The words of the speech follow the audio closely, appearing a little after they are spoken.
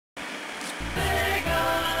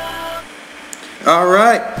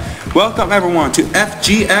Alright, welcome everyone to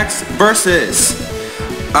FGX versus.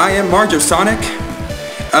 I am marjosonic.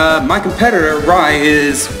 My competitor, Rye,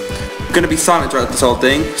 is going to be Sonic throughout this whole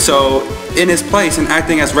thing. So, in his place and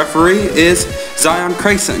acting as referee is Zion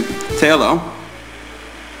Crayson. Say hello.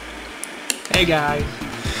 Hey guys.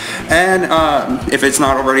 And if it's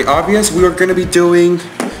not already obvious, we are going to be doing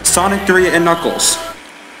Sonic 3 and Knuckles.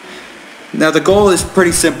 Now the goal is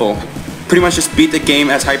pretty simple. Pretty much just beat the game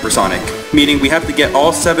as hypersonic. Meaning we have to get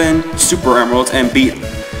all 7 Super Emeralds and beat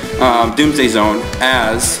Doomsday Zone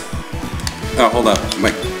as... Oh, hold up.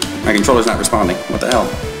 My controller's not responding. What the hell?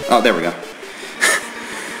 Oh, there we go.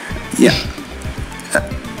 Yeah.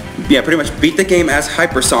 Yeah, pretty much beat the game as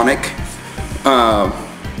hypersonic.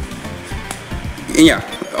 And yeah,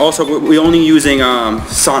 also we're only using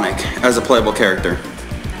Sonic as a playable character.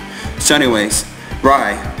 So anyways,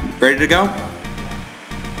 Rye, ready to go?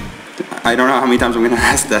 I don't know how many times I'm going to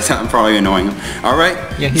ask that. I'm probably annoying him. Alright,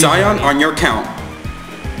 yeah, Zion, ready. On your count.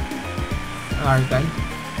 Alright then.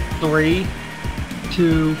 3,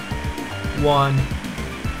 2, 1,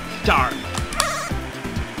 start.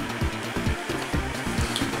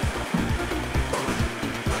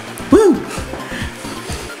 Woo!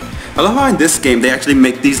 I love how in this game they actually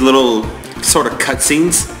make these little sort of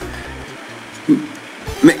cutscenes.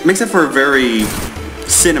 Makes it for a very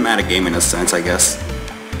cinematic game in a sense, I guess.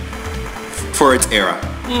 For its era.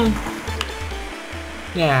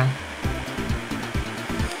 Yeah.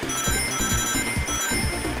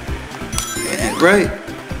 Right.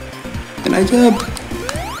 And I jump.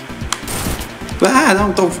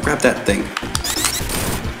 Ah, don't grab that thing.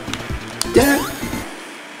 Yeah.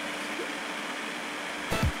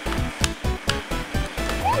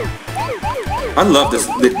 I love the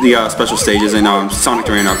special stages in Sonic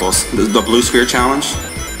 3 and Knuckles. The Blue Sphere Challenge.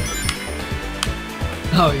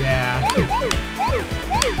 Oh yeah.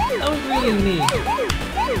 That was really neat.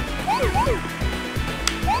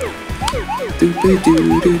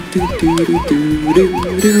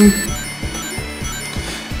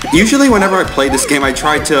 Usually whenever I play this game I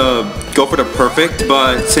try to go for the perfect,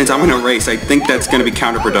 but since I'm in a race I think that's going to be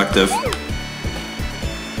counterproductive.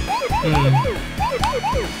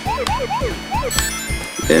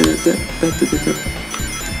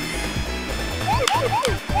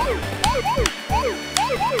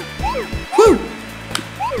 Woo!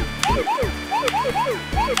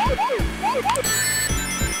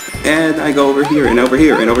 And I go over here and over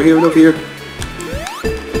here and over here and over here.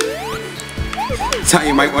 So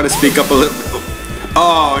you might want to speak up a little.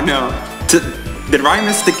 Oh no! Did Ryan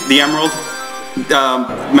miss the emerald?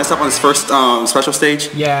 Mess up on his first special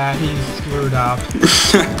stage? Yeah, he screwed up.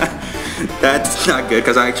 That's not good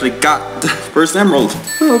because I actually got the first emerald.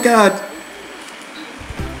 Oh god.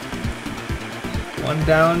 1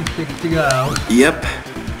 down, 6 to go. Yep.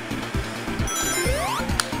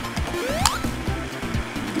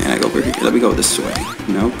 And I go over here. Let me go this way.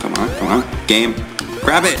 No, come on, come on. Game.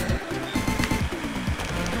 Grab it!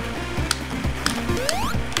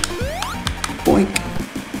 Boink.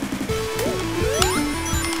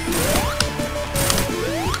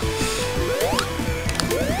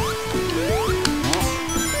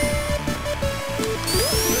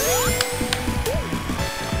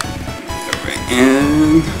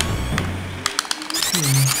 And...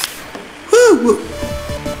 Woo! Woo.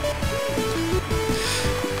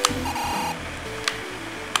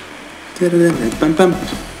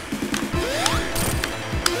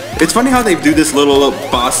 It's funny how they do this little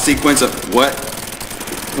boss sequence of what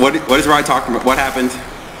is Ryan talking about? What happened?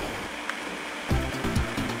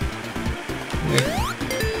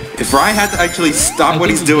 If Ryan had to actually stop what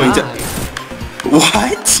he's doing to...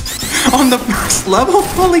 What? On the first level?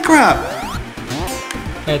 Holy crap!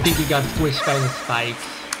 I think he got squished by the spikes.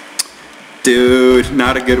 Dude,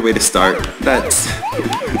 not a good way to start. That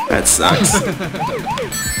sucks.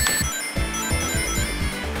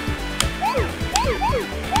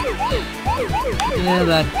 Yeah,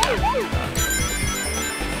 that.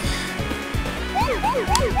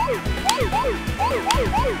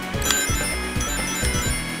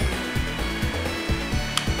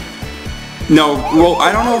 No, well,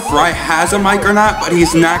 I don't know if Rye has a mic or not, but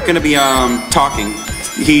he's not gonna be talking.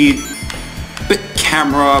 He bit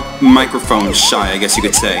camera microphone shy, I guess you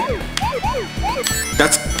could say.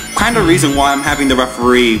 That's kind of the reason why I'm having the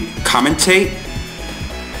referee commentate.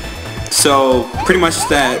 So pretty much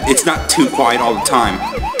that it's not too quiet all the time.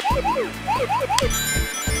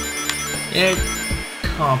 It's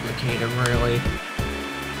complicated, really.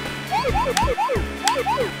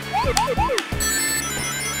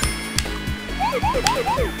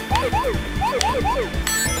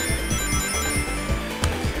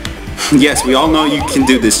 Yes, we all know you can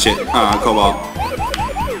do this shit, Cobalt.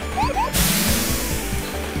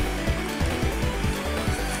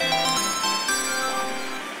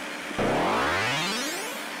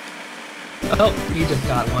 Oh, you just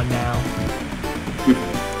got one now.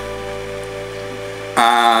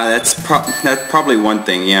 That's probably one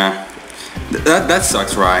thing, yeah. That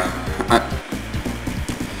sucks, Rye.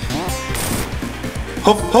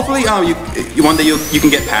 Hopefully, one day you can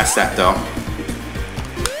get past that though.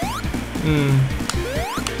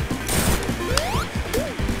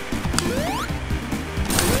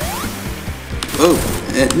 Oh,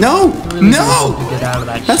 no! Really No! to get out of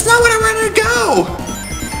that That's not what I wanted to go!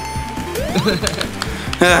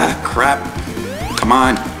 Ah, crap. Come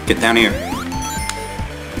on, get down here.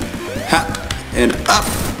 Ha! And up!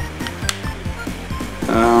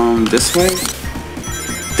 This way?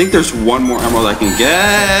 I think there's one more emerald I can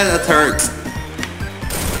get. That hurts.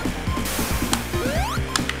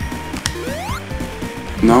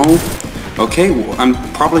 No? Okay, well, I'm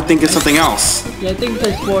probably thinking something else. Yeah, I think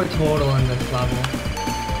there's 4 total in this level.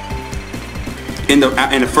 In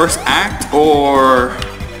the first act, or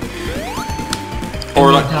In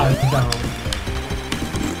the like, entire zone.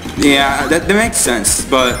 yeah, that makes sense,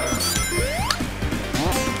 but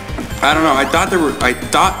I don't know. I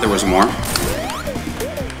thought there was more.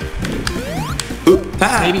 Ooh,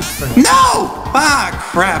 ah. Maybe No! Ah,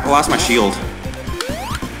 crap! I lost my shield.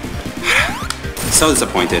 So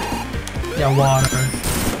disappointed. Yeah, water.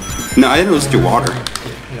 No, I didn't lose to water.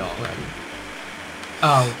 Yeah, already.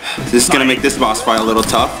 Oh. This is gonna make this boss fight a little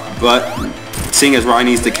tough, but seeing as Ryan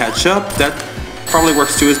needs to catch up, that probably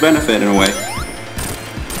works to his benefit in a way.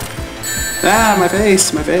 Ah, my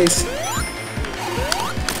face, my face.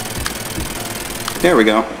 There we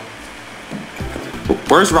go.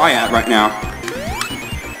 Where's Ryan at right now?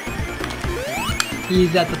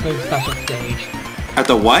 He's at the 3rd special stage. At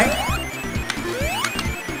the what?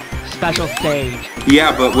 Special stage.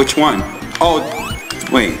 Yeah, but which one? Oh,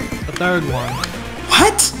 wait. The 3rd one.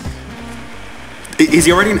 What? Is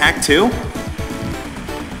he already in Act 2?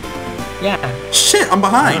 Yeah. Shit, I'm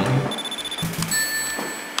behind.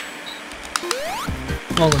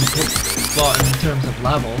 Well, in terms of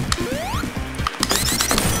level.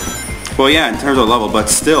 Well, yeah, in terms of level, but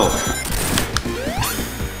still.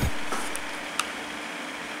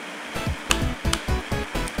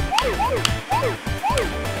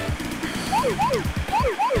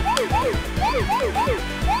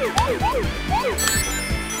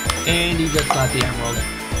 And you just got the emerald.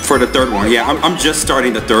 For the 3rd one, yeah, I'm just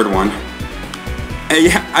starting the 3rd one. And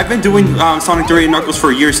yeah, I've been doing Sonic 3 and Knuckles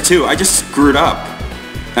for years too. I just screwed up.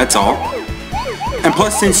 That's all. And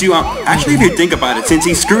plus, since you actually, if you think about it, since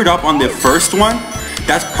he screwed up on the 1st one,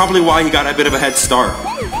 that's probably why he got a bit of a head start.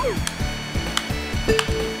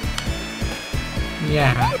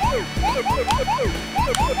 Yeah.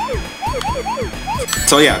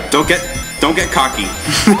 So yeah, don't get cocky.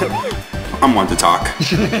 I'm one to talk.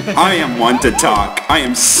 I am one to talk. I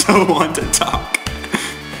am so one to talk.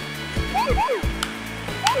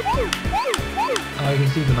 Oh, you can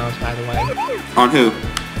see the mouse, by the way. On who?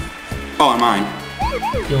 Oh, on mine.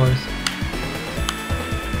 Yours.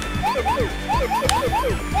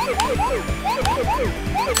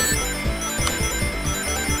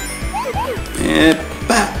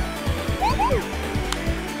 Back.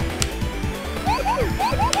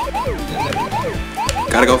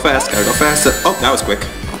 Gotta go fast, gotta go fast. Oh, that was quick.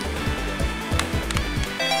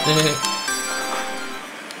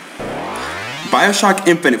 Bioshock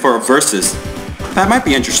Infinite for a versus. That might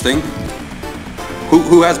be interesting.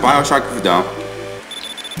 Who has Bioshock though?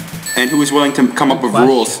 And who is willing to come up with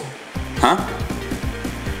rules? Huh?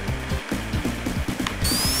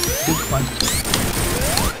 Good question.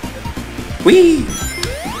 Whee!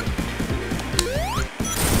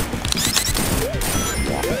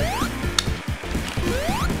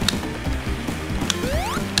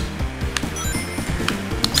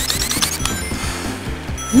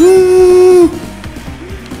 Woo!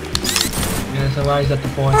 Yeah, so Rise at the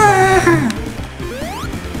 4th one.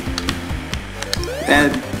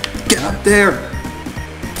 And get up there!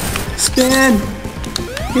 Spin!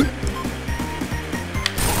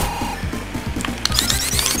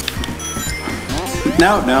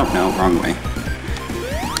 No, wrong way.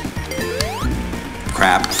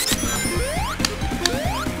 Crap.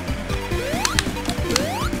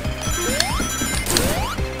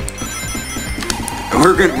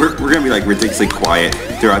 We're gonna be like ridiculously quiet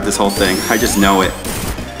throughout this whole thing. I just know it.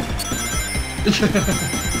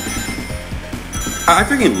 I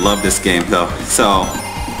freaking love this game though, so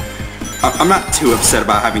I'm not too upset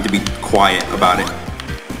about having to be quiet about it.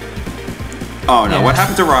 Oh no, what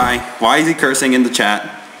happened to Rye? Why is he cursing in the chat?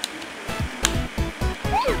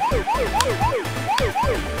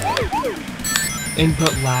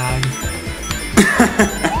 Input lag.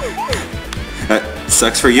 That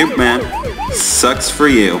sucks for you, man. Sucks for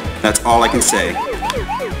you. That's all I can say.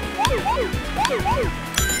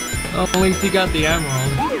 Oh, at least you got the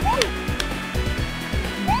emerald.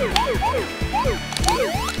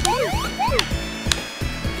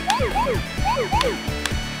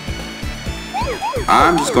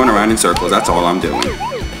 I'm just going around in circles, that's all I'm doing.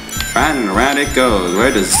 Round and around it goes.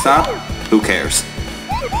 Where does it stop? Who cares?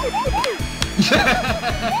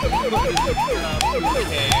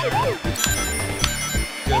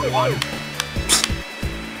 Good one.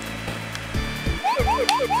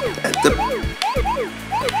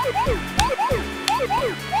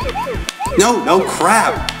 No,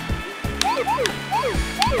 crap!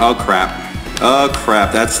 Oh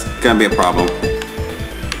crap, that's gonna be a problem.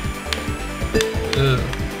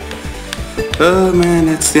 Oh man,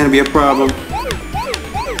 that's gonna be a problem.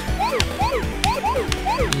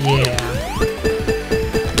 Yeah.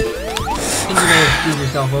 I think you're gonna screw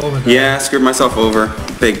yourself over though. Yeah, I screwed myself over.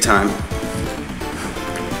 Big time.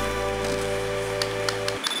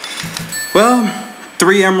 Well,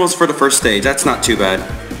 3 emeralds for the first stage. That's not too bad.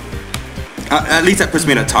 At least that puts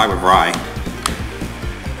me in a tie with Rye.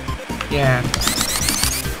 Yeah.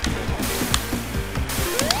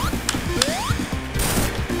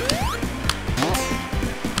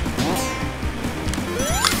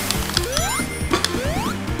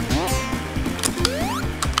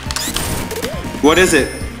 What is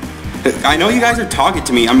it? I know you guys are talking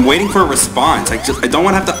to me. I'm waiting for a response. I don't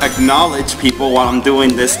want to have to acknowledge people while I'm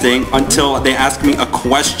doing this thing until they ask me a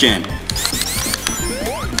question.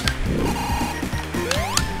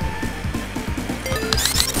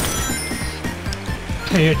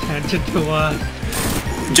 Pay attention to us.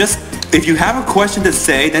 Just, if you have a question to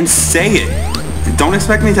say, then say it. Don't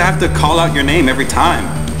expect me to have to call out your name every time.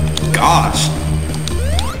 Gosh.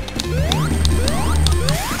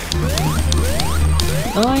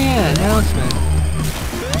 Oh yeah, announcement.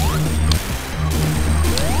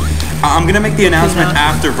 I'm gonna make the announcement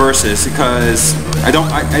after versus because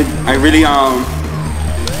I really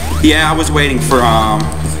yeah, I was waiting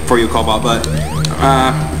for you, Cobalt, but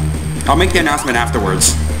I'll make the announcement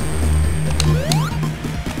afterwards.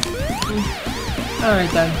 All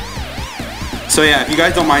right then. So yeah, if you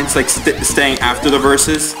guys don't mind like staying after the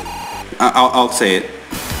verses, I'll say it.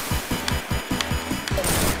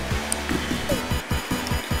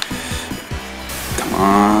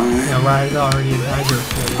 Yeah, Ryan's already in hydro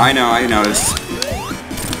state. I noticed.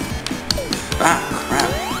 Ah, crap.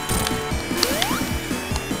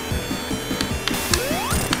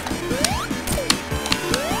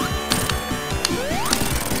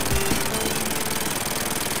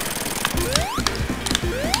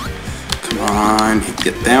 Come on,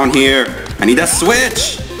 get down here. I need that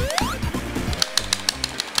switch.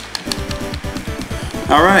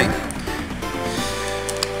 All right.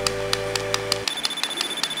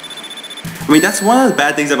 I mean, that's one of the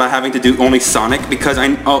bad things about having to do only Sonic, because I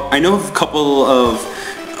know of a couple of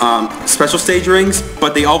special stage rings,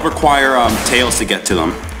 but they all require Tails to get to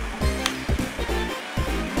them.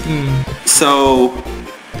 So,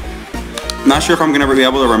 not sure if I'm gonna be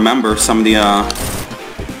able to remember some of the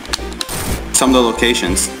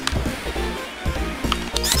locations.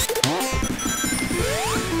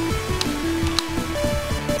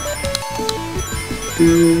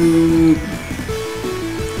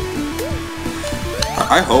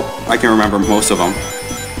 I hope I can remember most of them.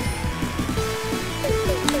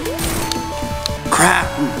 Crap!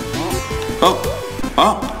 Oh!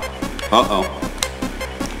 Uh-oh.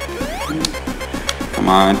 Come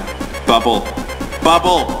on. Bubble!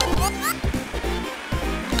 Bubble!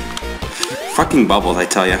 Fucking bubbles, I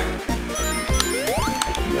tell ya.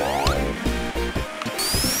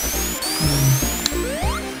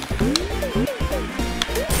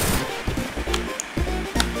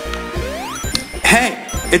 Hey!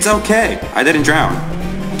 It's okay. I didn't drown.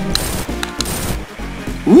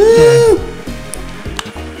 Woo!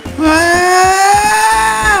 Ah!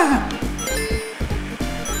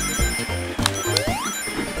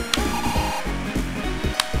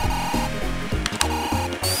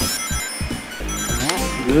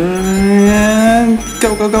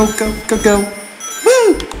 Go, go, go, go, go, go.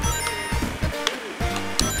 Woo!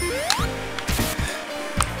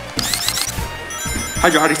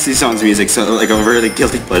 Hydraulic Season's music, so like a really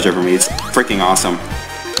guilty pleasure for me. It's freaking awesome.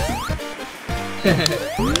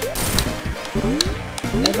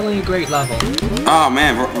 Definitely a great level. Oh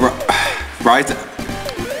man, Ryan's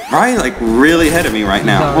like really ahead of me right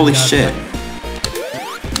now. Holy shit.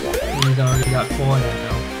 He's already got 4 now.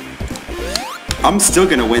 I'm still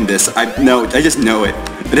gonna win this. I just know it.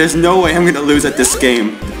 There's no way I'm gonna lose at this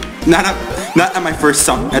game. Not at my first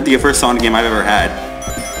Sonic game I've ever had.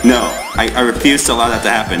 No, I refuse to allow that to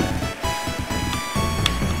happen.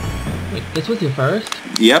 This was your first?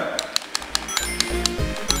 Yep.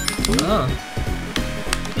 Oh.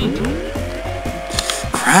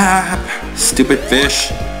 Crap! Stupid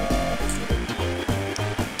fish.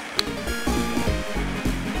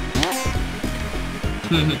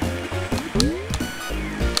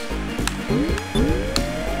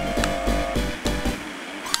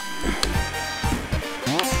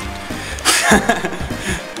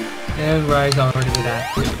 And Rise already did that.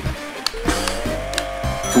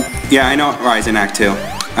 Yeah, I know Rise in Act 2.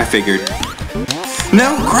 I figured.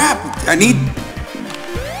 No, crap! I need...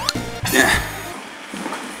 Yeah.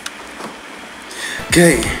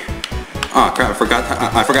 Okay. Oh crap,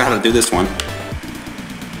 I forgot how to do this one.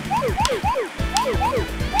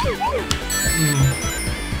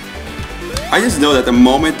 I just know that the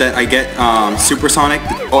moment that I get Supersonic,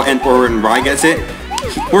 or when Rai gets it,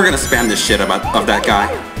 we're gonna spam the shit of that guy.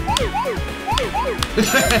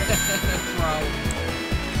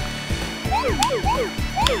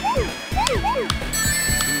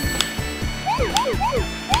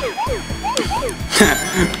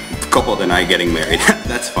 Couple and I getting married.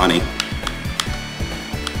 That's funny.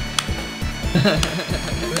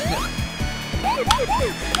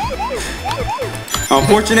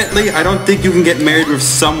 Unfortunately, I don't think you can get married with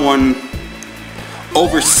someone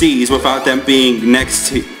overseas without them being next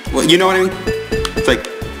to... Well, you know what I mean? It's like...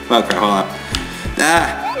 Oh crap, hold on.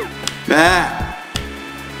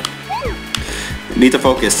 Need to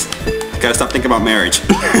focus. Gotta stop thinking about marriage.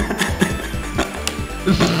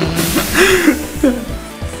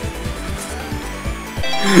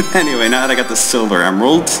 Anyway, now that I got the silver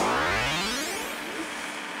emeralds.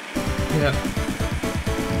 Yep.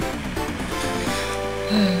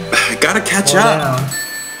 I gotta catch up.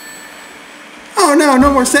 Oh no,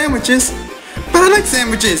 no more sandwiches. But I like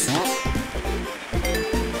sandwiches.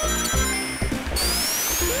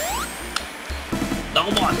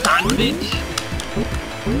 No more sandwich.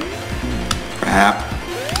 Crap.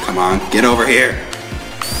 Come on, get over here.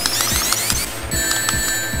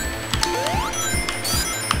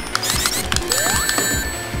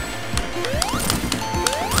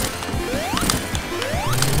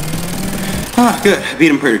 Ah, good. I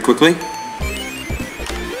beat him pretty quickly.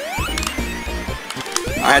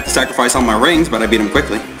 I had to sacrifice all my rings, but I beat him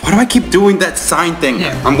quickly. Why do I keep doing that sign thing?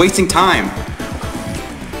 Yeah. I'm wasting time.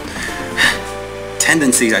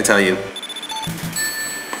 Tendencies, I tell you.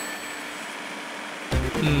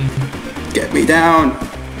 Get me down.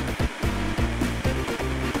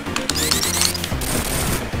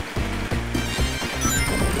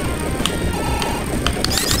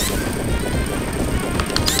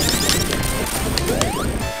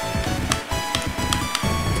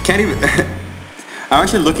 Can't even... I'm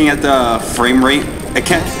actually looking at the frame rate. I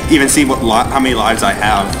can't even see how many lives I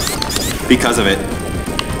have because of it.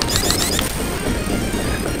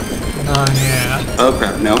 Oh yeah. Oh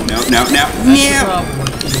crap, no. Yeah!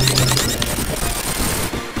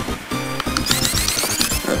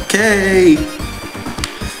 Okay.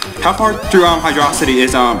 How far through Hydrosity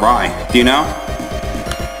is Rai? Do you know?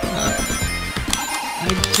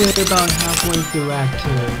 I'd say about halfway through Act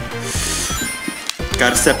 2.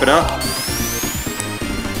 Gotta step it up.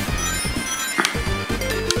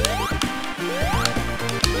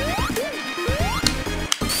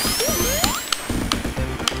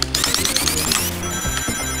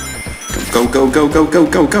 Go, go, go, go, go,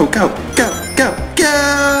 go, go, go, go, go,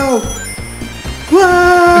 go!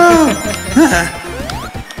 Whoa!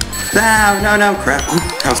 No, crap. Ooh,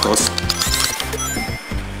 that was close.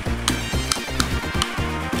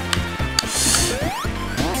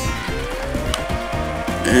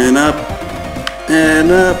 And up.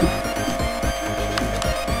 And up.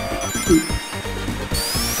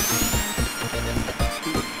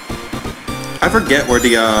 I forget where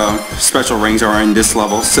the special rings are in this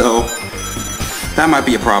level, so that might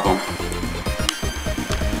be a problem.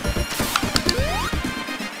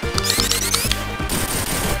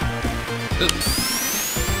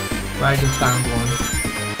 I just found one.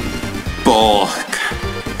 Bulk.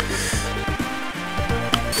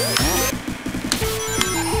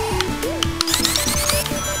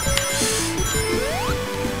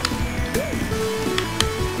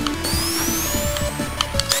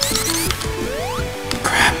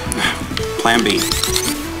 Crap. Plan B.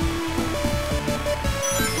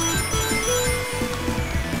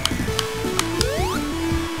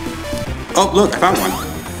 Oh, look, I found one.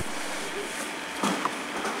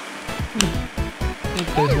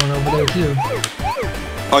 There's one over there too.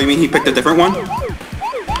 Oh, you mean he picked a different one?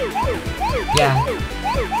 Yeah.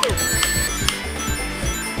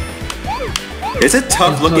 Is it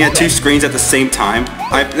tough looking at two screens at the same time?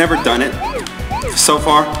 I've never done it so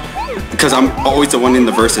far. Because I'm always the one in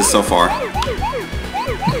the verses so far.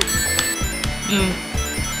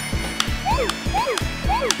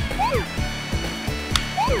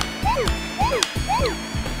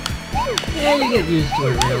 Yeah, you get used to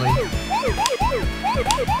it, really.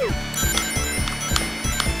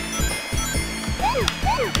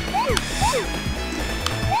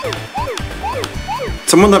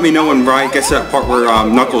 Someone let me know when Ryan gets to that part where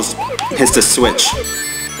Knuckles hits the switch.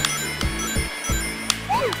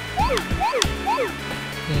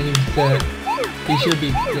 Yeah, he should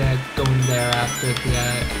be going there after the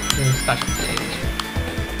special stage.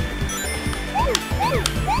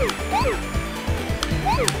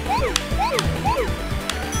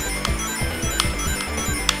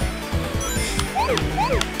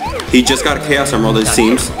 He just got a Chaos Emerald, it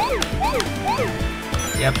seems.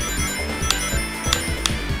 Yep.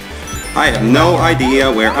 I have no idea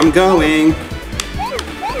where I'm going.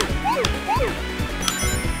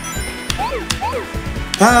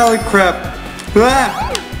 Holy crap!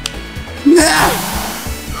 Ah! Ah!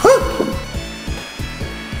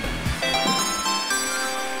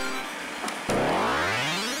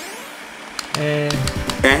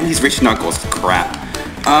 And he's reached Knuckles. Crap.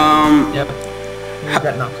 Yep.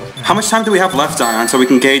 Got Knuckles now. How much time do we have left, Zion, so we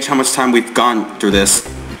can gauge how much time we've gone through this?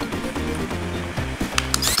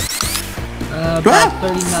 About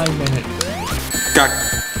 39 minutes. Got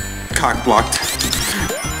cock blocked.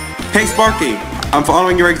 Hey Sparky, I'm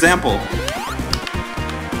following your example.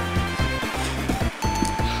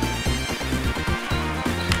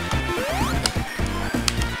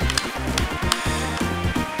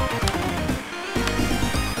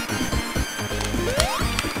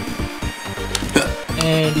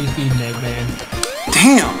 And he's beating Eggman.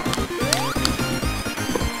 Damn!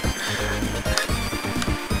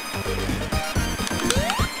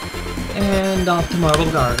 And off to Marble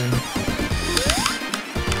Garden.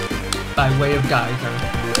 By way of Geyser.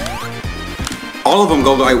 All of them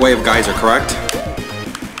go by way of Geyser, correct?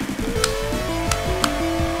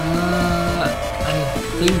 I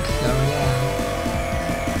think so, yeah.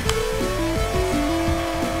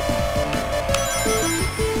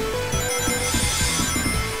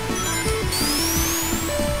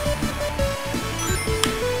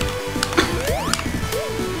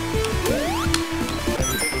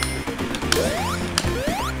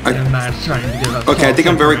 Matt's trying to give us okay, I think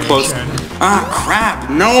I'm very close. Ah, crap!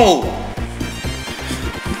 No!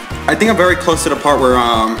 I think I'm very close to the part where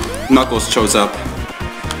Knuckles shows up.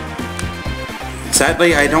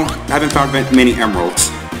 Sadly, I haven't found many emeralds.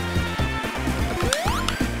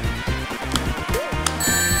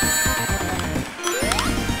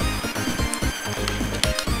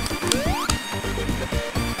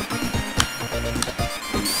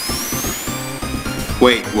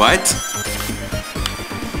 Wait, what?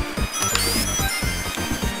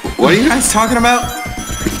 What are you guys talking about?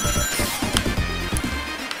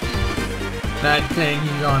 That thing,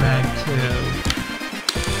 he's on Act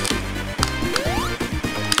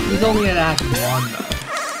 2. He's only at Act 1, though.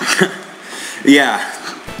 Yeah.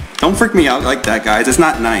 Don't freak me out like that, guys. It's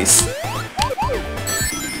not nice.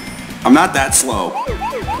 I'm not that slow.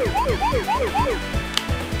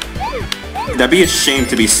 That'd be a shame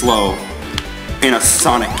to be slow in a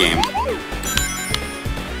Sonic game.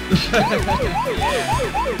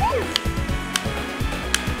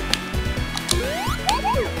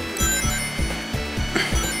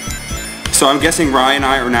 So I'm guessing Ryan and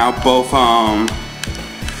I are now both well,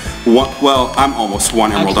 I'm almost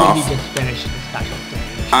one emerald off. He just finished the special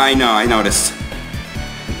stage. I know, I noticed.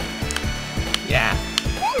 Yeah.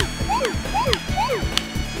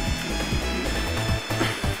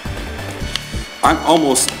 I'm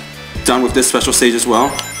almost done with this special stage as well.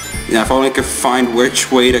 Yeah, if only I could find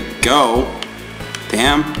which way to go.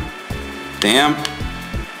 Damn. Damn.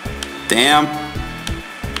 Damn.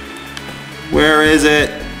 Where is it?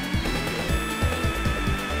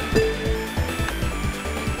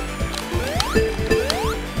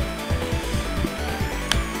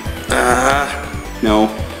 No.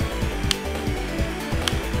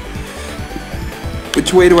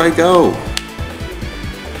 Which way do I go?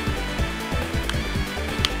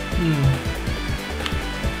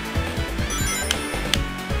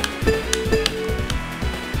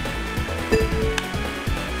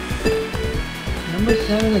 Number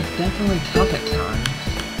 7 is definitely tough at times.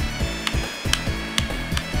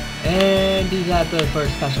 And he's at the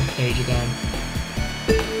first special stage again.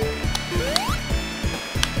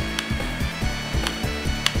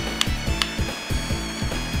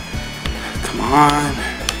 Come on.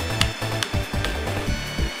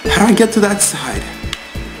 How do I get to that side?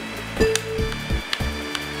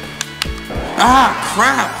 Ah,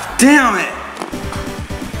 crap! Damn it!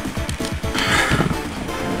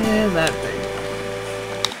 And that thing.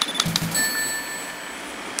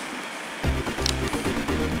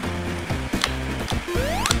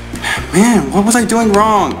 Man, what was I doing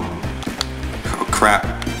wrong? Oh, crap.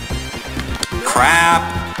 Crap!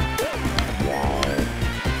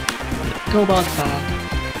 Cobalt's back.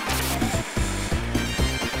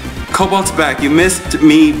 Cobalt's back. You missed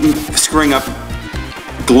me screwing up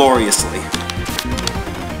gloriously.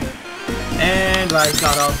 And I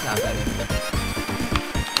got all happened.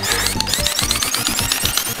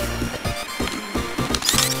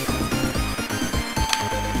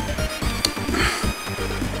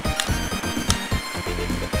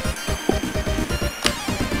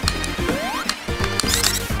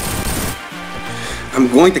 I'm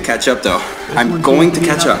going to catch up though. I'm going to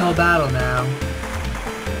catch up. Uphill battle now.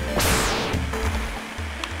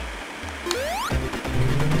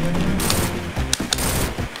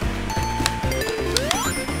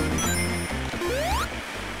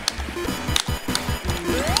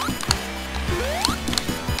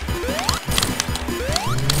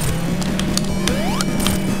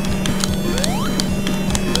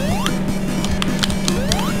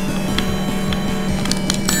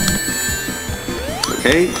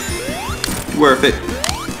 Okay, worth it.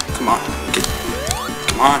 Come on,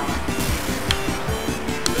 come on.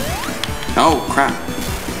 Oh crap!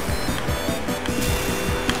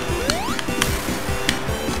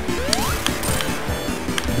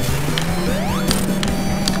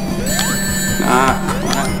 Ah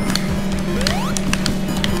crap!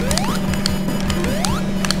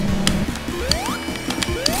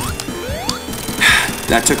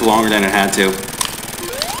 That took longer than it had to.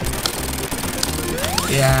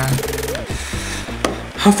 Yeah.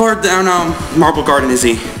 How far down Marble Garden is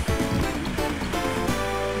he?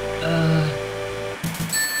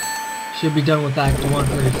 Should be done with Act 1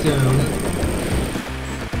 pretty soon.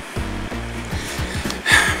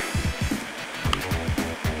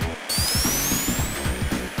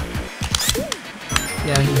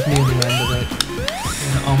 Yeah, he's near the end of it.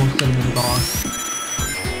 And almost to the mini boss.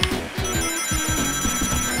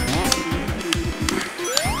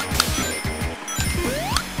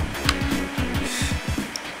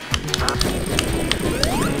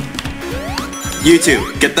 You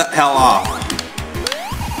two, get the hell off.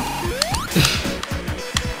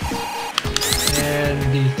 And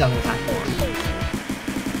he's done with Act 1.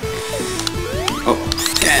 Oh,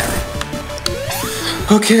 yeah.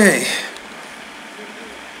 Okay.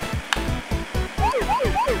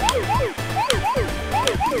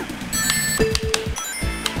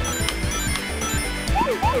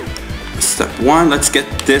 Step 1, let's get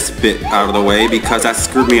this bit out of the way because that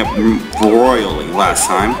screwed me up royally last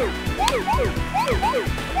time.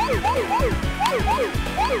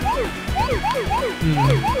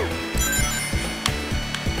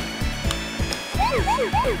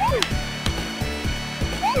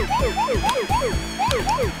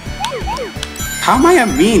 How am I a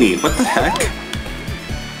meanie? What the heck?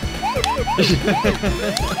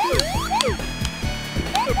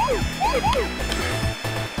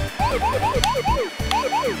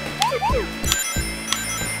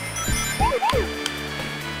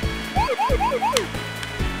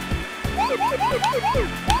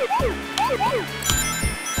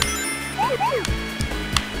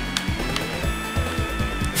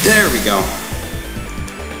 There we go.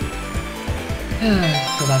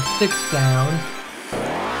 So that's 6 down.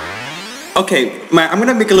 Okay, I'm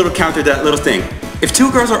gonna make a little counter to that little thing. If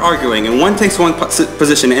two girls are arguing and one takes one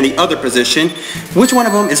position and the other position, which one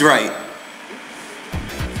of them is right?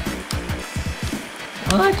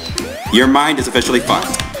 What? Your mind is officially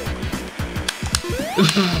fucked.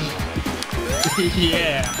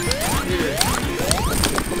 Yeah.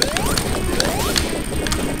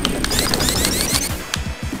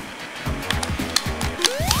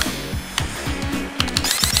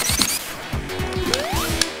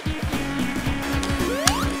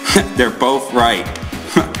 They're both right.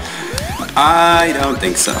 I don't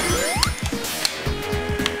think so.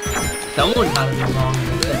 Someone gotta be wrong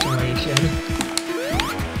in this situation.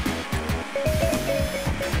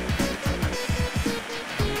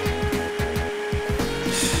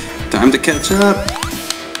 Time to catch up.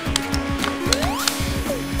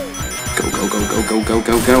 Go, go, go, go, go, go,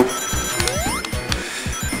 go, go.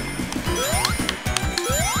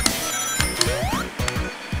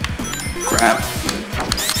 Crap.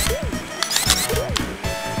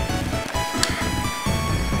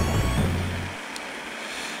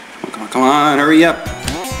 Come on, hurry up.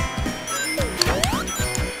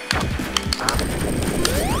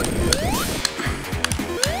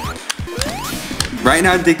 Right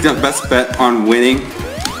now, I think the best bet on winning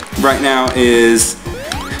right now is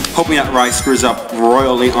Hoping that Rai screws up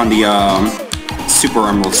royally on the Super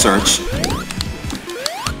Emerald search.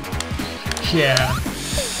 Yeah.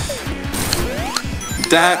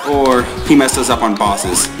 That or he messed us up on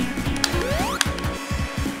bosses.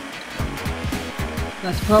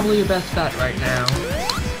 That's probably your best bet right now.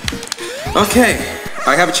 Okay,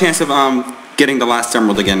 I have a chance of getting the last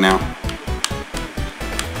emerald again now.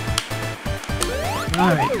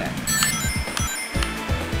 Alright then.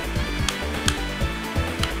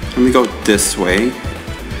 Let me go this way.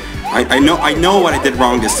 I know what I did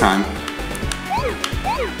wrong this time.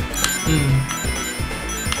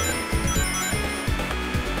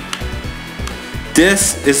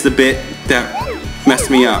 This is the bit that messed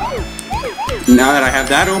me up. Now that I have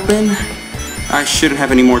that open, I shouldn't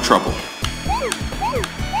have any more trouble.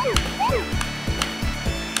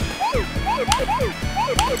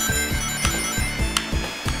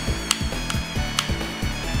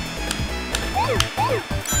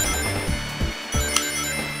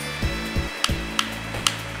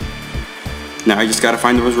 Now I just gotta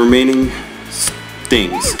find those remaining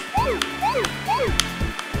things.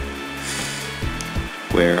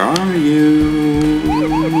 Where are you?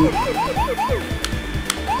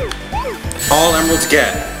 All emeralds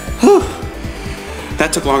get. Whew.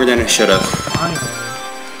 That took longer than it should have.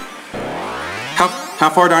 How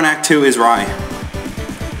far down Act 2 is Rai?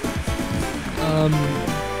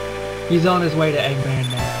 He's on his way to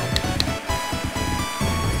Eggman now.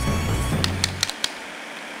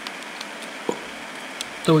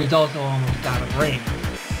 So he's also almost out of range.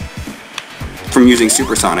 From using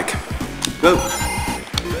Supersonic. Whoa.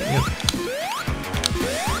 Yep.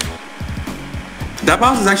 That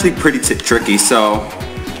boss is actually pretty tricky, so...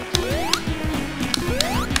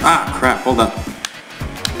 Ah, crap, hold up.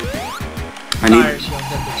 I need... Fire shield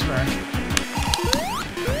at the trash.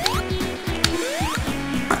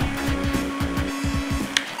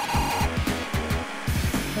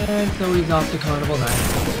 And so he's off to Carnival Night.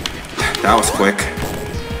 That was quick.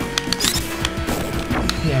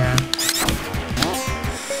 Yeah.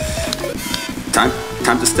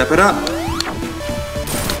 Time to step it up.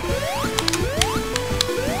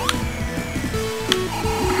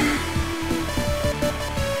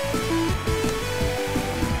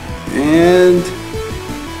 And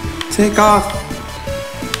take off.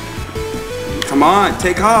 Come on,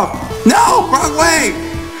 take off. No, wrong way.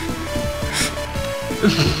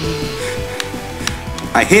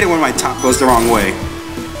 I hate it when my top goes the wrong way.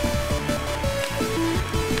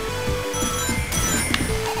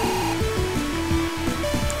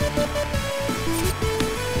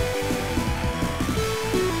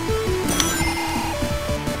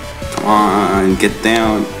 Come on, get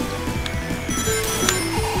down.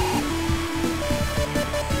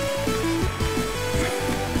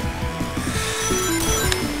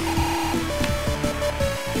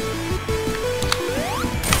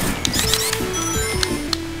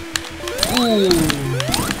 Ooh. You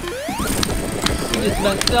just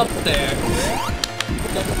messed up there.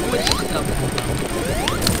 Which something.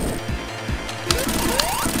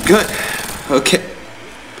 Good. Okay.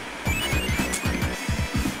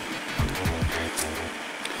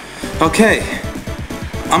 Okay.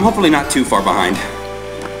 I'm hopefully not too far behind.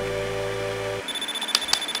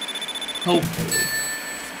 Hopefully.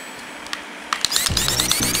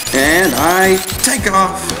 And I take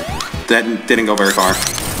off. That didn't go very far.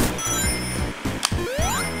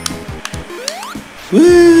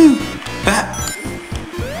 Woo! Ah.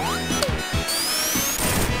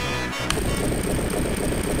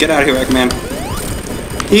 Get out of here, Eggman.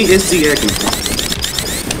 He is the Eggman.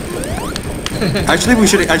 Actually,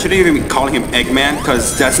 I shouldn't even be calling him Eggman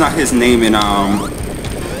because that's not his name in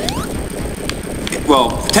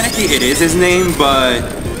well, technically it is his name, but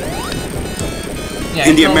yeah,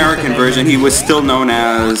 in the American version, he was still known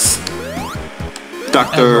as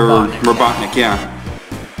Dr. Robotnik, yeah.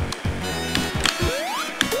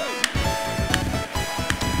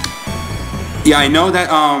 Yeah, I know that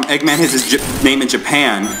Eggman has his name in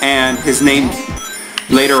Japan, and his name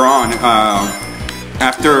later on,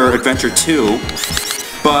 after Adventure 2,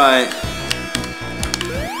 but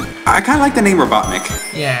I kind of like the name Robotnik.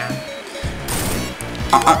 Yeah.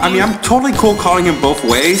 I mean, I'm totally cool calling him both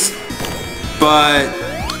ways, but...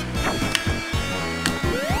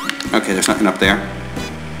 Okay, there's nothing up there.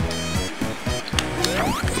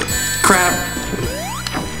 Crap.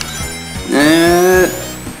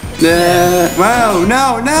 Whoa,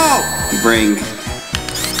 no! Bring.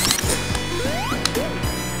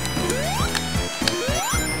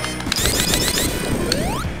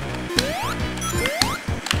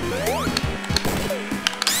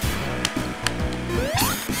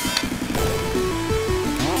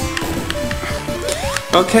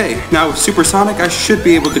 Okay, now with supersonic, I should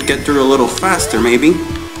be able to get through a little faster, maybe.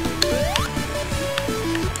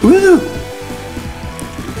 Woo!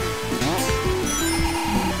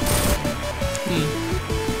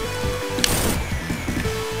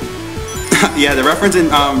 Yeah, the reference in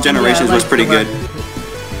Generations was pretty good.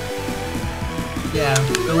 Yeah,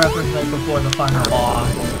 the reference right before the final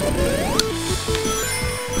boss.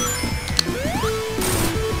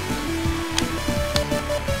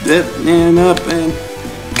 Dip and up and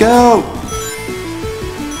go!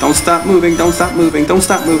 Don't stop moving, don't stop moving, don't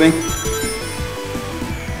stop moving.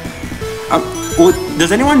 Well,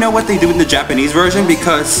 does anyone know what they do in the Japanese version?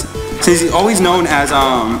 Because since he's always known as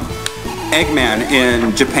Eggman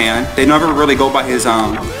in Japan, they never really go by his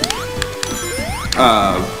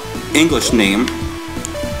English name.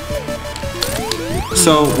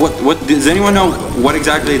 So what does anyone know what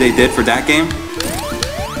exactly they did for that game?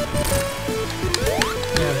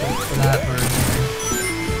 Yeah, for that version.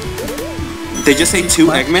 They just say two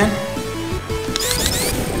Eggman?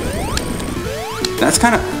 It's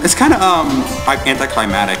kind of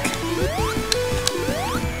anticlimactic.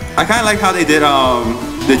 I kind of like how they did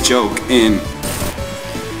the joke in.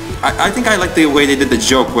 I think I like the way they did the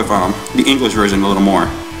joke with the English version a little more.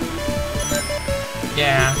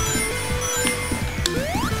 Yeah.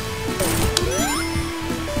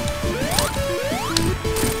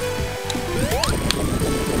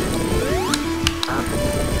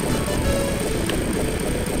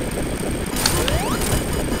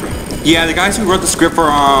 Yeah, the guys who wrote the script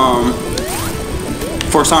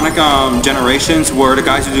for Sonic Generations were the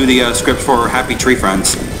guys who do the script for Happy Tree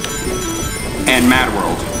Friends and Mad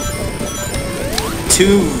World.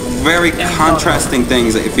 Two very contrasting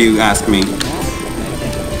things, if you ask me.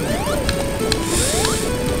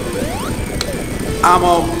 I'm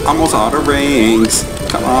almost out of rings.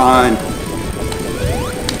 Come on,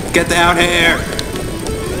 get down here!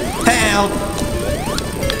 Help!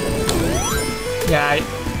 Yeah,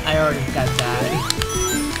 I already said that.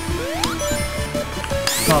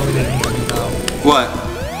 Probably didn't hear me though. What?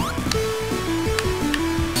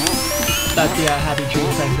 That the Happy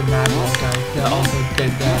Tree Friends and Mad World guys also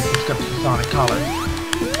did the script for Sonic Colors.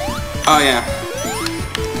 Oh yeah.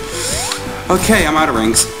 Okay, I'm out of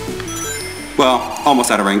rings. Well,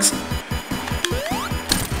 almost out of rings.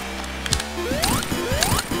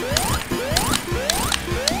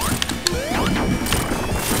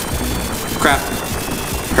 Crap.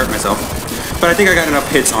 Hurt myself. But I think I got enough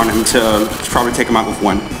hits on him to probably take him out with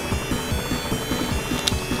one.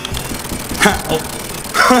 Oh.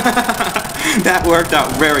 That worked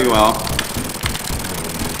out very well.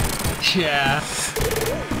 Yeah.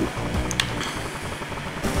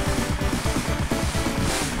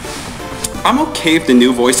 I'm okay with the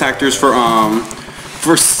new voice actors for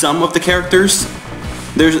some of the characters.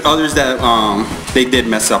 There's others that they did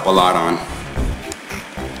mess up a lot on.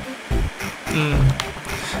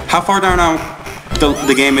 How far down now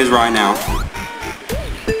the game is right now?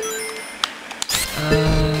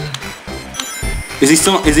 Is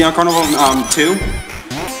he on Carnival 2?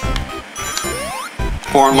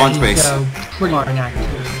 Or on Launch Base? He's pretty far in Act 2.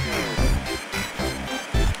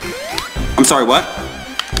 I'm sorry, what?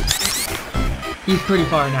 He's pretty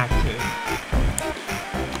far in Act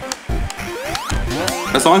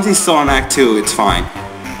 2. As long as he's still on Act 2, it's fine.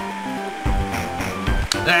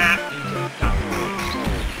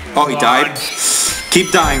 Oh, he died?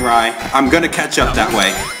 Keep dying, Rai. I'm gonna catch up that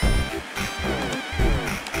way.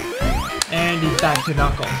 And he's back to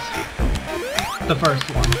Knuckles. The first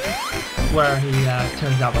one. Where he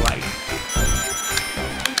turns out the light.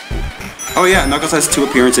 Oh yeah, Knuckles has 2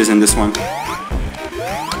 appearances in this one.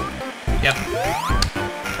 Yep.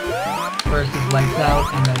 First is lights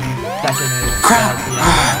out, and then second is... Crap!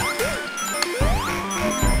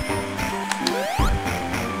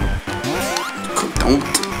 Don't...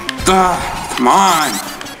 come on!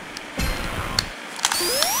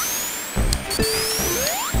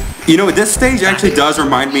 You know, this stage actually does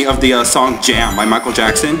remind me of the song Jam by Michael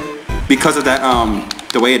Jackson. Because of that,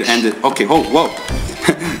 the way it ended. Okay, whoa.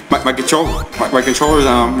 my controllers,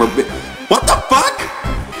 were what the fuck?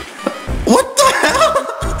 What the hell?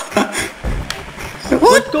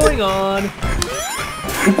 What's going on?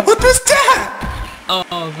 What was that?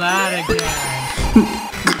 Oh, that again.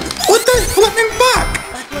 What the flipping fuck?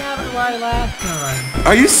 That's what happened to Rai last time.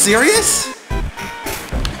 Are you serious?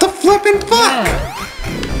 The flipping fuck? Yeah.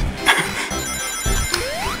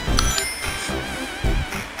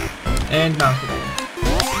 And mouse again.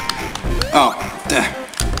 Oh.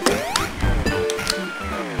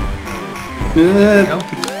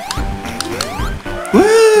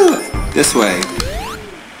 Woo! This way.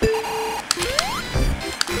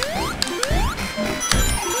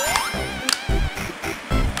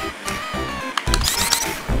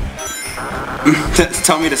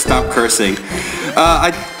 Tell me to stop cursing.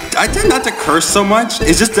 I tend not to curse so much.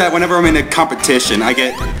 It's just that whenever I'm in a competition, I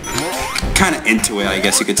get kind of into it, I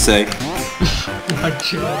guess you could say.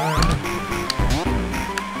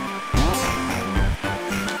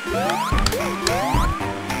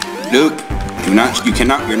 Luke, you're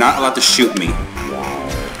not allowed to shoot me.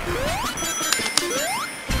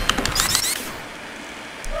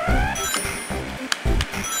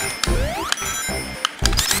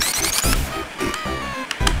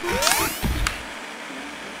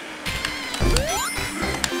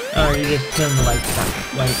 Oh, you just turned the lights back.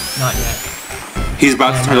 Wait, not yet. He's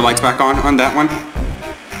about to turn the lights back on that one?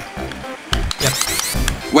 Yep.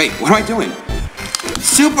 Wait, what am I doing?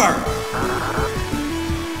 Super!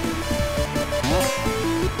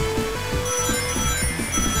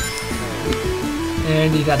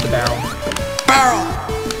 And he's at the barrel. Barrel!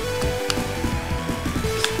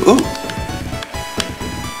 Ooh.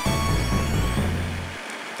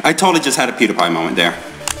 I totally just had a PewDiePie moment there.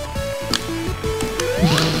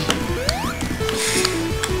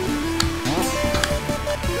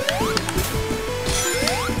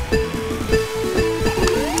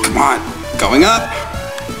 Come on, going up.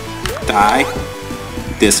 Die.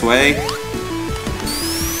 This way.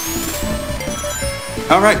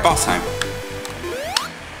 Alright, boss time.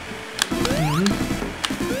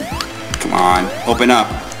 Come on, open up,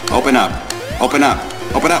 open up, open up,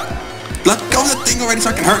 open up. Let go of the thing already so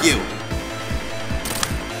I can hurt you.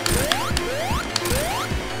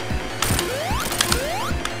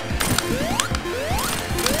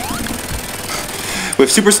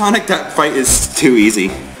 With Supersonic, that fight is too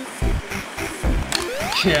easy.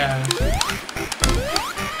 Yeah.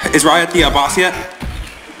 Is Riot the boss yet?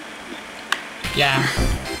 Yeah.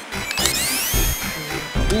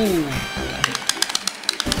 Ooh.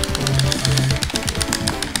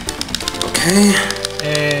 Okay.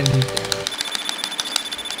 And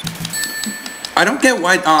I don't get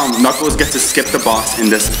why Knuckles gets to skip the boss in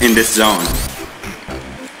this zone.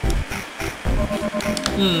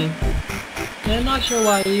 I'm not sure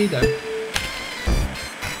why either.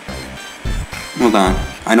 Hold on,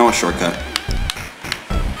 I know a shortcut.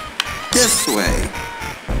 This way.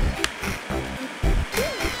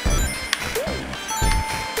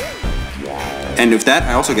 And with that,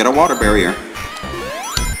 I also get a water barrier.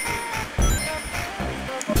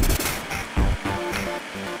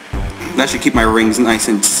 That should keep my rings nice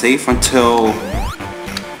and safe until...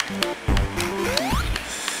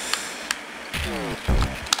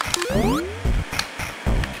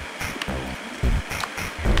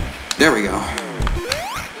 There we go.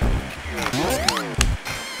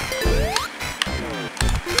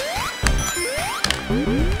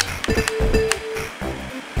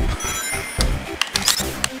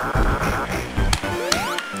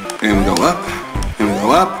 And we go up, and we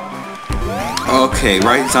go up. Okay,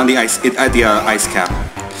 right, it's on the ice, at the ice cap.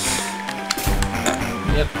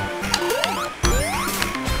 Yep.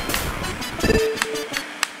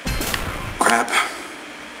 Crap.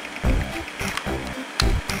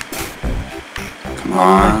 Come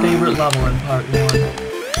My on. favorite level in part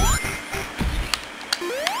 1.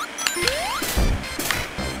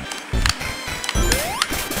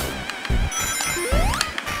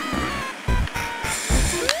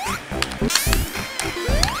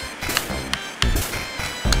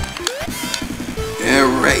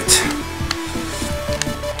 Right.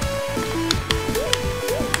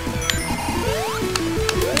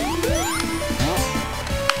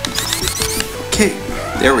 Okay,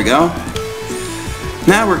 there we go.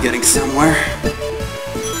 Now we're getting somewhere.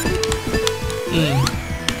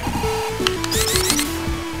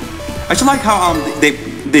 I just like how they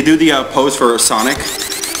do the pose for Sonic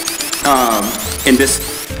in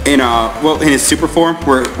his super form,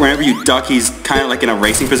 where whenever you duck, he's kind of like in a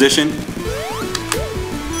racing position.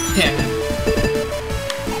 Yeah.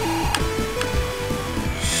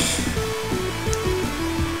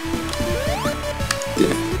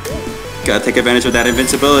 Gotta take advantage of that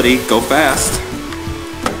invincibility. Go fast.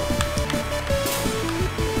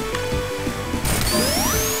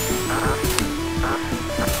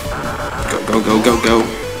 Go, go, go, go, go.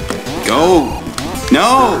 Go!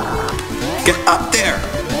 No! Get up there!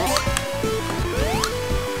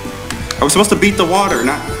 I was supposed to beat the water,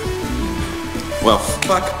 not... Well,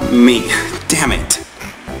 fuck me. Damn it.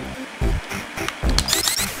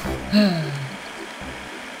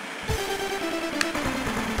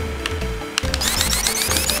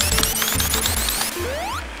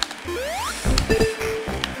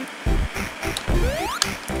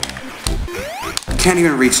 Can't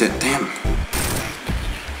even reach it. Damn.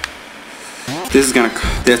 That's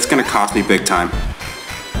gonna cost me big time.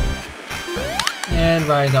 And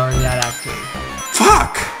Ryan's already at Act 2.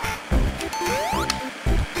 Fuck!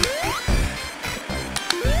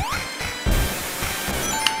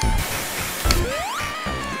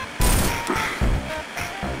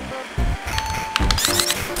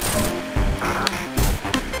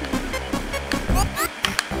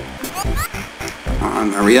 Come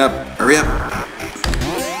on, hurry up, hurry up.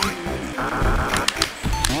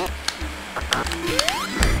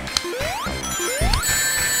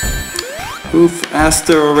 Move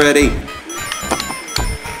faster already.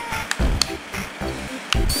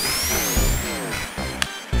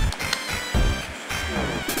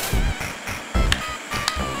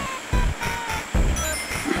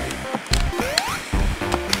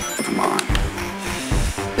 Come on.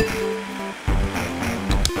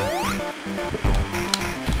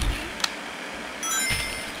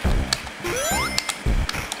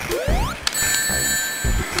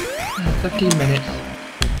 Uh, 15 minutes.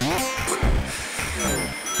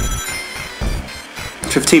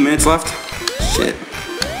 15 minutes left? Shit.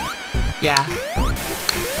 Yeah.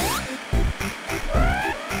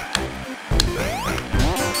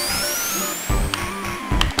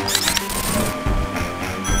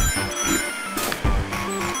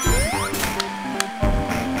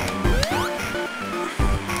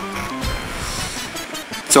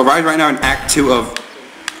 So right now in Act 2 of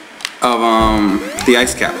the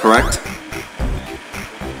ice cap, correct?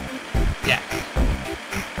 Yeah.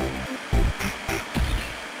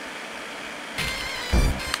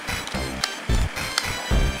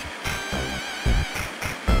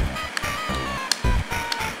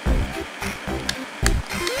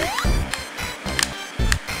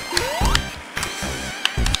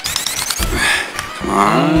 Come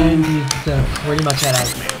on. And he's pretty much at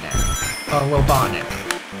Iceman now. Or Robotnik.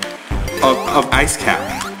 Of ice cap.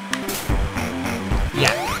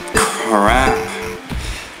 Yeah. Crap.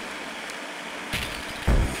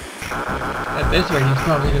 At this rate, he's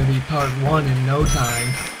probably going to be part 1 in no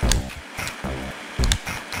time.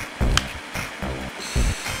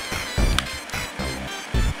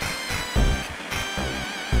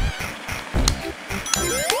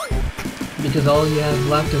 Because all he has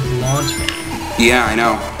left is launch phase. Yeah, I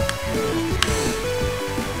know.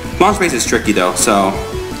 Launch phase is tricky though, so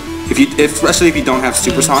especially if you don't have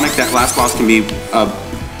supersonic, that last boss can be a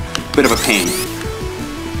bit of a pain.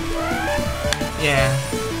 Yeah.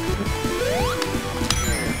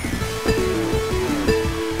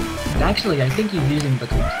 And actually, I think he's using the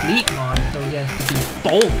complete mod, so he has to do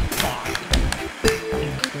both bosses,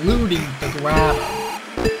 including the grab.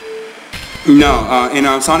 No,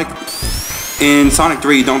 in Sonic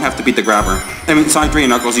 3 you don't have to beat the grabber. I mean, Sonic 3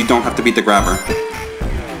 and Knuckles, you don't have to beat the grabber.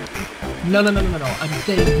 No. I'm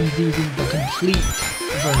saying he's using the complete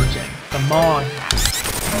version, the mod hack,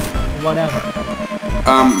 whatever.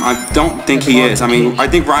 I don't think he is. I mean, I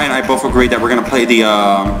think Ryan and I both agreed that we're gonna play the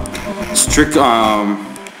strict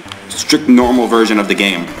normal version of the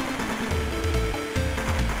game.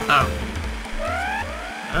 Oh.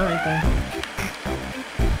 Alright then.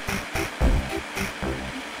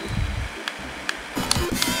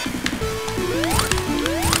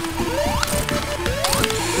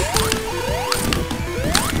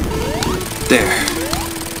 There.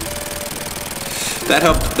 That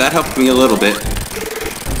helped me a little bit.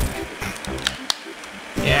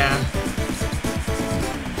 Yeah.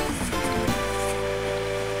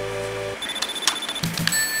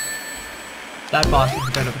 That boss is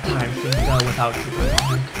a bit of a time sink though without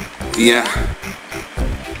supersonic. Yeah.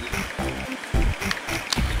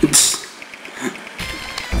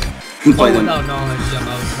 Play them. Without knowledge of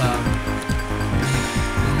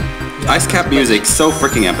Ice cap music, so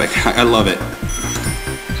freaking epic. I love it.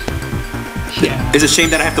 yeah. It's a shame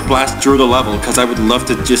that I have to blast through the level because I would love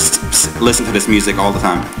to just listen to this music all the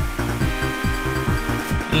time.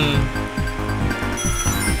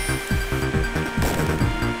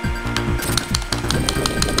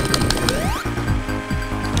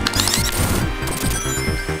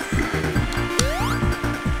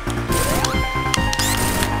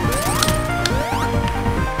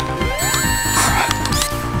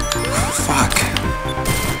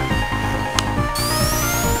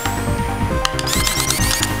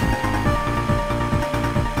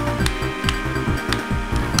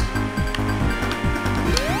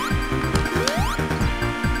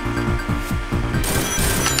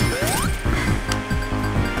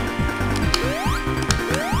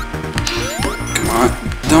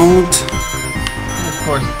 Don't. And of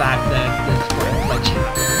course, back then, this glitch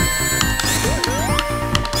happened.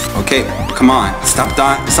 Okay, come on. Stop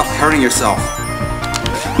dying. Stop hurting yourself.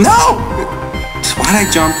 No! Why did I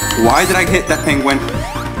jump? Why did I hit that penguin?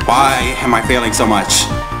 Why am I failing so much?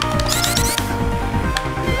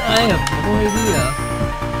 I have no idea.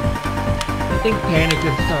 I think panic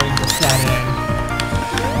is starting to set in.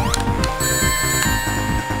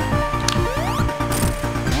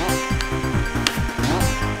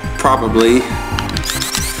 Probably.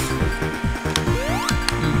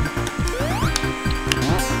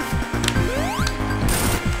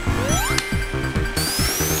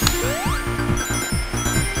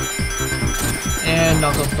 And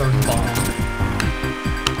Knuckles throws the ball.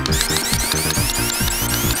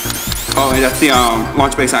 Oh, and that's the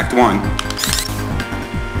Launch Base Act 1.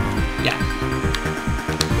 Yes.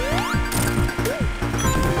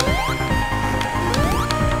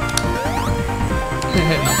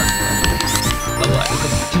 The light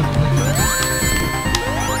is still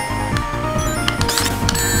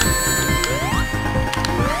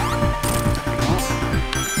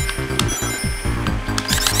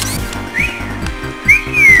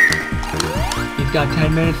He's got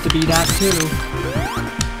 10 minutes to beat Act 2.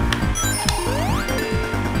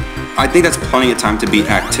 I think that's plenty of time to beat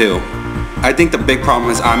Act 2. I think the big problem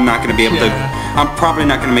is I'm not going to be able to... I'm probably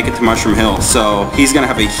not going to make it to Mushroom Hill, so he's going to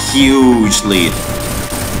have a huge lead.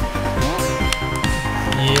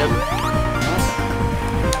 Yep.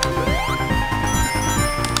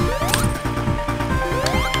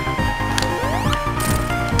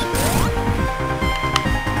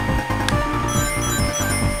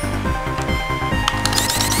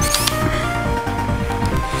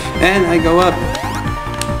 And I go up.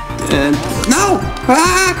 And... No!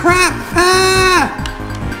 Ah, crap! Ah!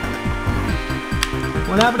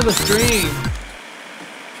 What happened to the stream?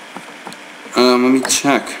 Let me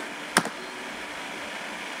check.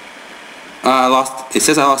 I lost... It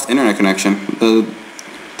says I lost internet connection.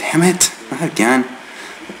 Damn it. Not again.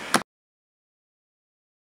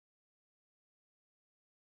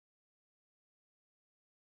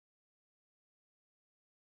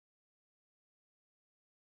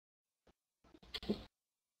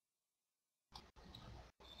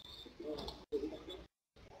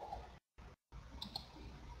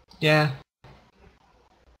 Yeah.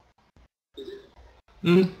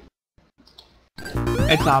 It's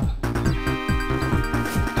up.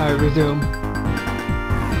 Alright, resume.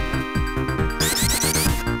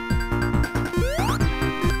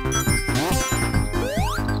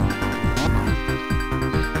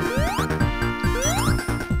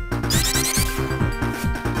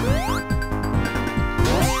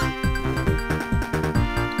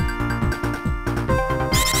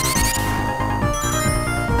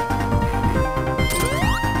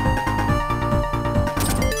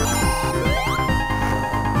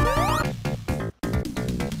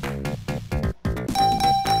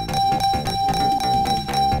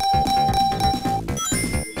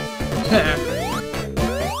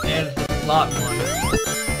 And it's a slot one.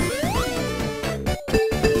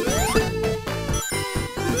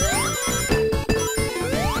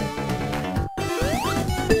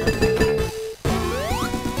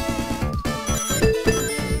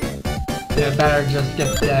 Yeah, better just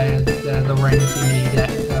get the rings you need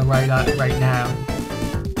right now.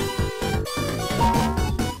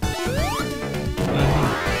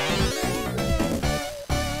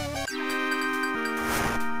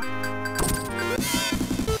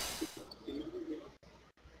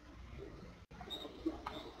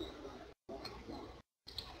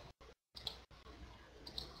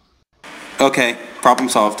 Okay, problem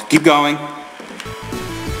solved. Keep going.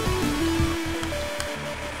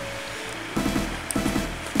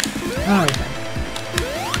 Alright.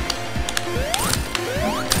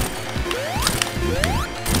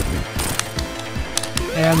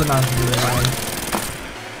 And the mountain to the way.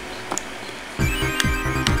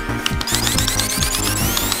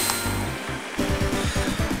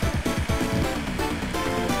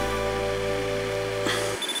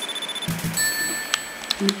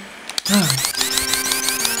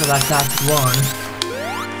 So that's Act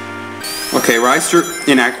 1. Okay, Rise through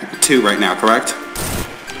in Act 2 right now, correct?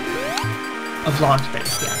 Of launch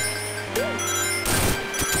base, yes.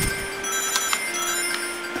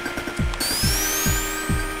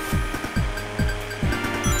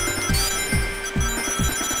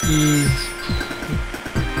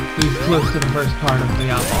 He's close to the first part of the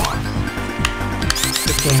boss.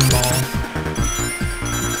 The cannonballs.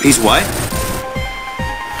 He's what?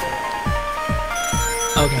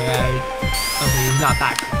 Okay, he's not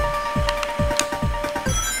that close.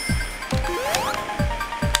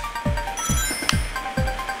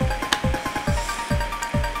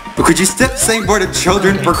 But could you stop saying word of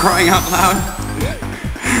children for crying out loud?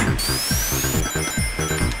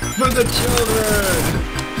 For the children!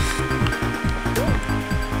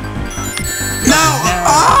 No!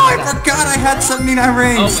 Oh, I forgot I had 79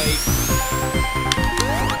 rings! Oh,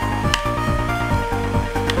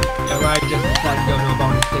 I can go to a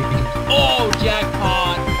bonus stage because... Oh,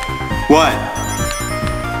 jackpot! What?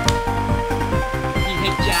 He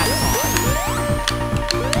hit jackpot.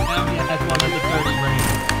 Now he has 130 rings.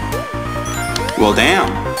 Well, damn.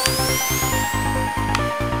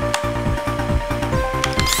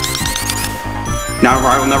 Now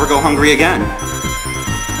I will never go hungry again.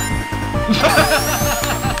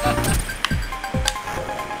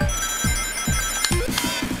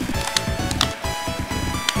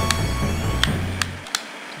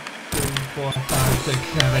 4, 5, 6,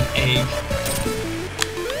 7, 8.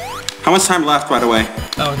 How much time left, by the way?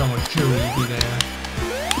 That was almost too easy there.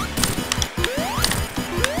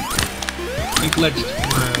 We glitched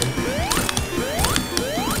through.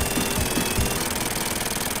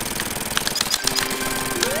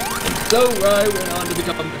 So Rai went on to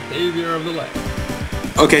become the savior of the land.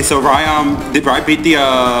 Okay, so did Rai beat the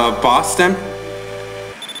boss then?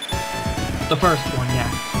 The first one, yeah.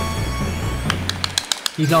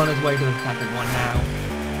 He's on his way to the second one now.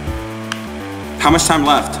 How much time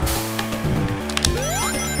left?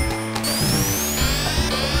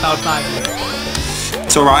 About 5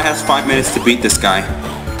 minutes. So Rai has 5 minutes to beat this guy.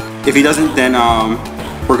 If he doesn't, then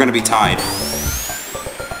we're gonna be tied.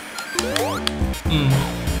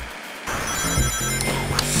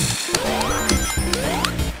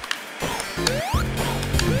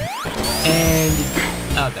 And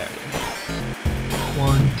oh, there it is.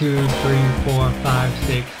 1, 2, 3, 4, 5,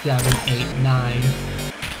 6, 7, 8, 9.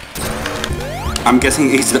 I'm guessing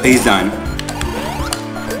he's done.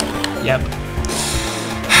 Yep.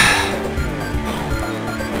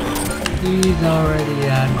 He's already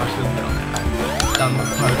at Mushroom Hill now. Done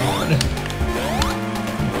with part 1.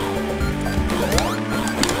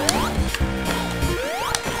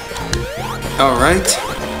 Alright.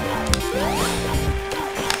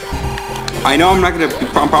 I know I'm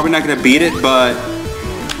probably not gonna beat it, but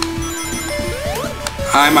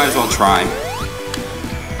I might as well try.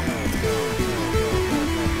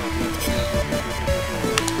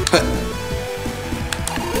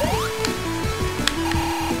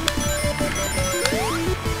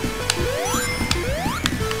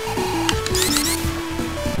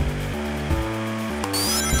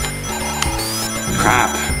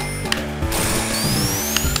 Crap.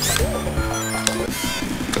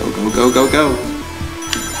 Go, go, go.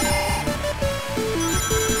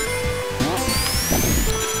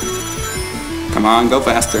 Come on, go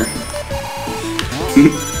faster.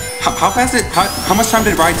 How much time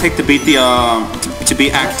did Rai take to beat the to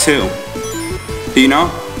beat Act 2? Do you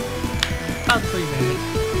know? About 3 minutes.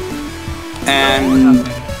 And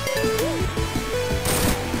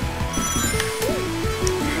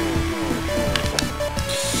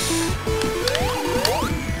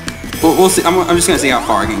we'll see. I'm just gonna see how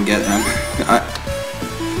far I can get him.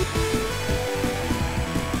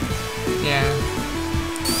 Yeah.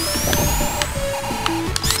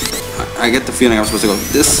 I get the feeling I'm supposed to go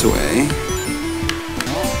this way.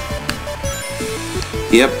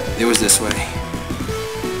 Yep, it was this way.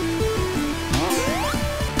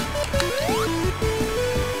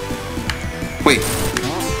 Wait,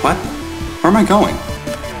 what? Where am I going?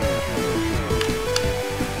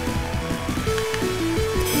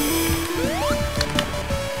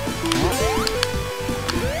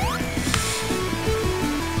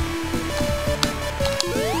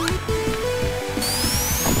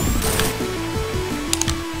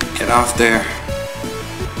 Get off there.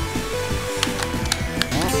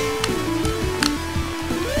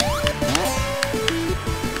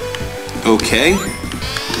 Okay.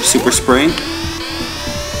 Super spring.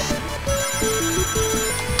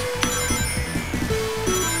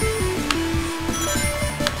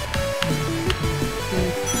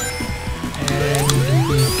 And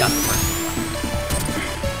he's got the first.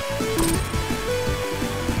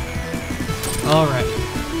 Alright.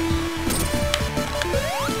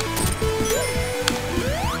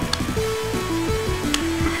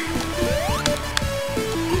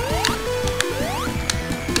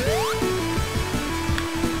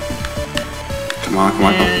 Come on, come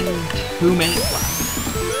on, come on. And 2 minutes left.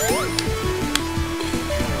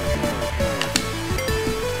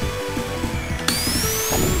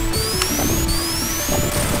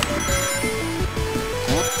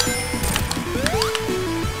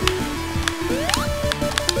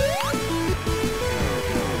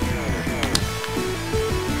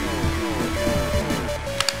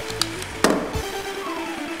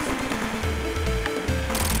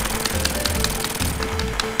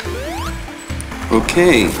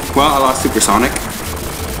 Okay, well, I lost Supersonic.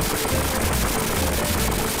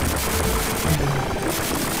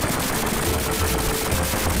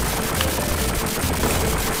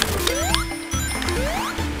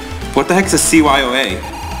 What the heck's a CYOA?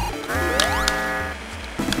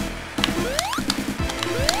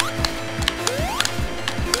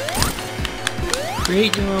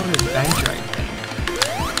 Create your own adventure, I think.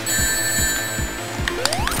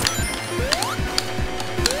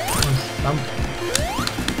 Or something.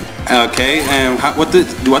 Okay, and what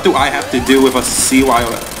do I have to do with a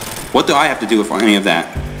CYOA? What do I have to do with any of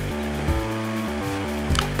that?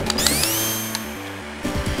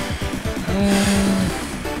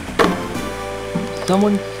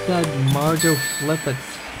 Someone said Marjo flip a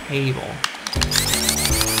table.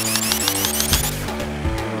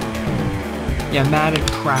 Yeah, Mad and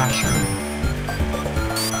Crasher.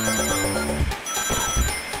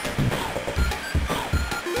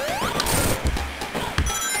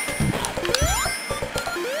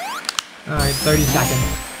 Alright, 30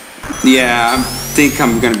 seconds. Yeah, I think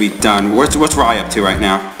I'm gonna be done. What's Rye up to right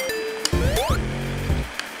now?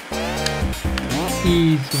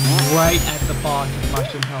 He's right at the boss of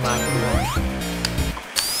Mushroom Hill after one.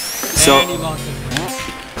 So, and he lost his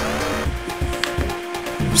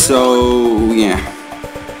friend. So, yeah.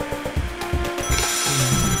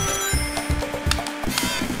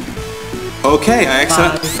 Okay, I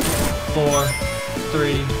accept. 5, 4,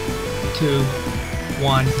 3, 2,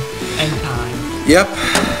 1, and time. Yep.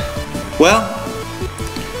 Well,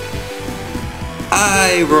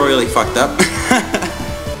 I royally fucked up.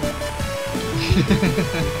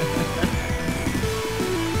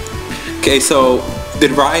 Okay, so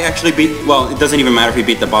did Rye actually beat? Well, it doesn't even matter if he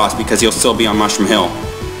beat the boss because he'll still be on Mushroom Hill.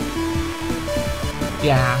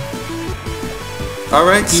 Yeah. All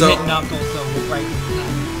right, He so. hit Knuckles, so right in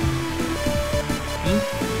time.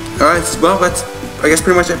 All right, well, that's I guess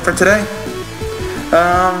pretty much it for today.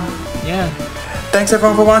 Yeah. Thanks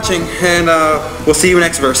everyone for watching, and we'll see you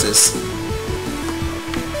next versus.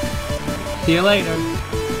 See you later.